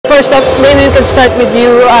first off, maybe we can start with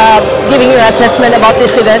you giving your assessment about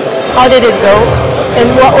this event. How did it go? And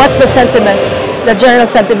what's the sentiment, the general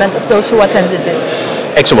sentiment of those who attended this?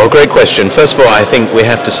 Excellent. Well, great question. First of all, I think we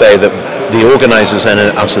have to say that the organisers and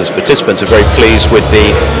us as participants are very pleased with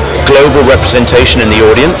the global representation in the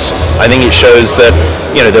audience. I think it shows that,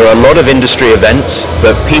 you know, there are a lot of industry events,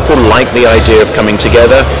 but people like the idea of coming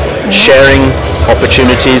together, sharing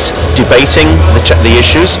opportunities, debating the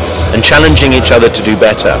issues, and challenging each other to do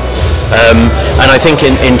better. And I think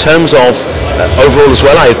in terms of overall as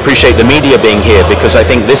well, I appreciate the media being here, because I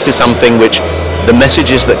think this is something which the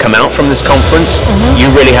messages that come out from this conference, you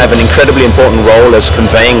really have an incredibly important role as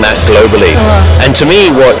conveying that globally. And to me,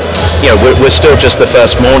 we're still just the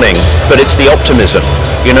first morning, but it's the optimism.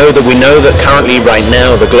 You know, that we know that currently right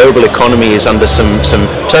now the global economy is under some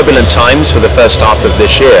turbulent times for the first half of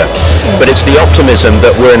this year, but it's the optimism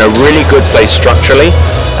that we're in a really good place structurally,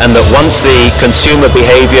 and that once the consumer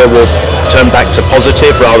behavior will turn back to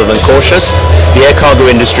positive rather than cautious, the air cargo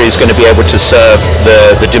industry is going to be able to serve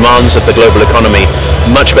the demands of the global economy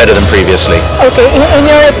much better than previously. Okay, in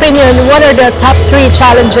your opinion, what are the top 3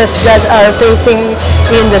 challenges that are facing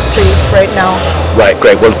the industry right now? Right,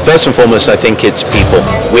 great. Well, first and foremost, I think it's people.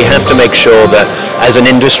 We have to make sure that as an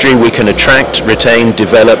industry we can attract, retain,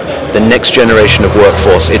 develop the next generation of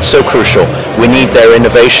workforce. It's so crucial. We need their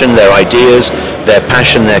innovation, their ideas, their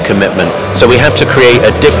passion, their commitment. So we have to create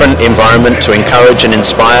a different environment to encourage and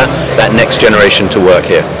inspire that next generation to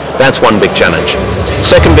work here. That's one big challenge.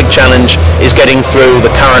 Second big challenge is getting through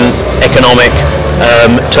the current economic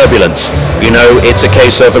turbulence. You know, it's a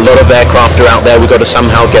case of a lot of aircraft are out there. We've got to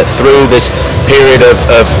somehow get through this period of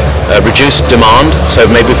reduced demand, so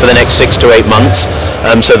maybe for the next 6 to 8 months,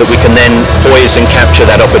 so that we can then poise and capture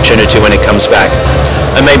that opportunity when it comes back.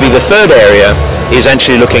 And maybe the third area is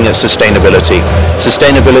actually looking at sustainability.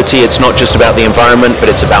 Sustainability, it's not just about the environment,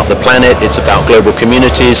 but it's about the planet, it's about global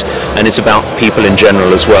communities, and it's about people in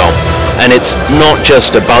general as well. And it's not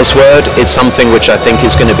just a buzzword, it's something which I think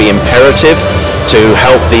is going to be imperative to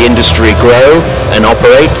help the industry grow and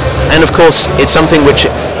operate. And of course, it's something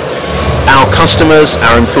which our customers,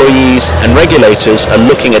 our employees and regulators are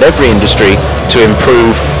looking at every industry to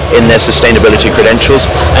improve in their sustainability credentials.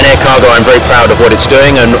 And Air Cargo, I'm very proud of what it's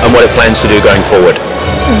doing and what it plans to do going forward.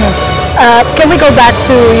 Can we go back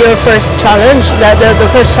to your first challenge, the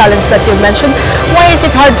first challenge that you mentioned? Why is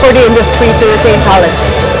it hard for the industry to retain talents,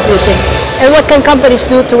 do you think? And what can companies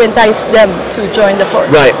do to entice them to join the force?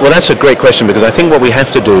 Right, well that's a great question, because I think what we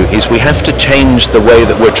have to do is we have to change the way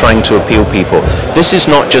that we're trying to appeal people. This is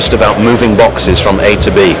not just about moving boxes from A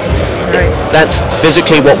to B. That's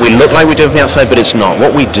physically what we look like we do from the outside, but it's not.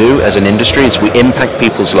 What we do as an industry is we impact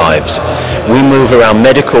people's lives. We move around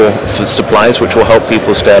medical supplies which will help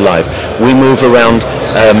people stay alive. We move around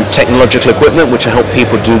technological equipment which will help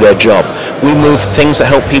people do their job. We move things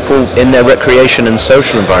that help people in their recreation and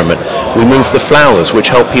social environment. We move the flowers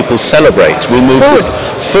which help people celebrate. We move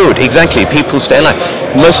food, exactly, people stay alive.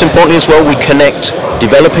 Most importantly as well, we connect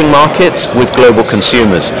developing markets with global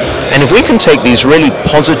consumers. And if we can take these really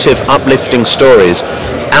positive, uplifting stories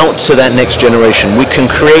out to that next generation, we can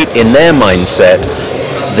create in their mindset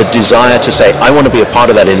the desire to say, I want to be a part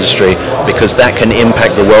of that industry because that can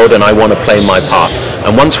impact the world and I want to play my part.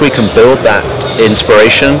 And once we can build that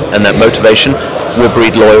inspiration and that motivation, we'll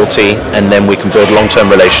breed loyalty, and then we can build long-term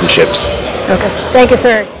relationships. Okay. Thank you,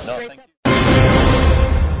 sir.